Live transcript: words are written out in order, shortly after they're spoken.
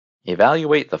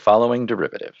Evaluate the following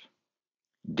derivative.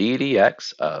 d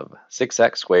dx of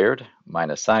 6x squared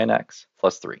minus sine x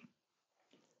plus 3.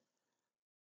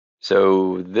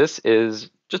 So this is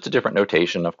just a different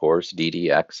notation, of course, d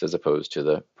dx as opposed to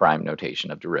the prime notation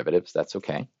of derivatives. That's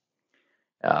okay.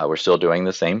 We're still doing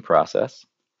the same process.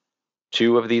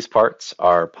 Two of these parts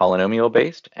are polynomial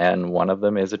based, and one of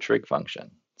them is a trig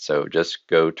function. So just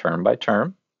go term by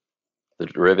term. The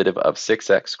derivative of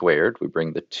 6x squared, we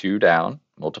bring the 2 down,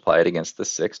 multiply it against the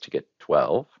 6 to get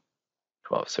 12.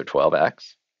 So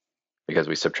 12x, because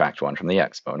we subtract 1 from the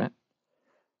exponent.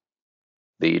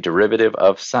 The derivative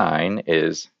of sine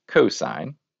is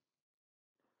cosine,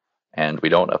 and we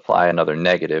don't apply another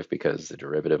negative because the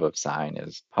derivative of sine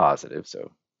is positive,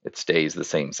 so it stays the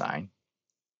same sign.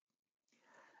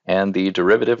 And the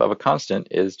derivative of a constant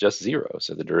is just 0,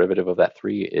 so the derivative of that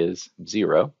 3 is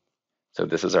 0. So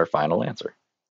this is our final answer.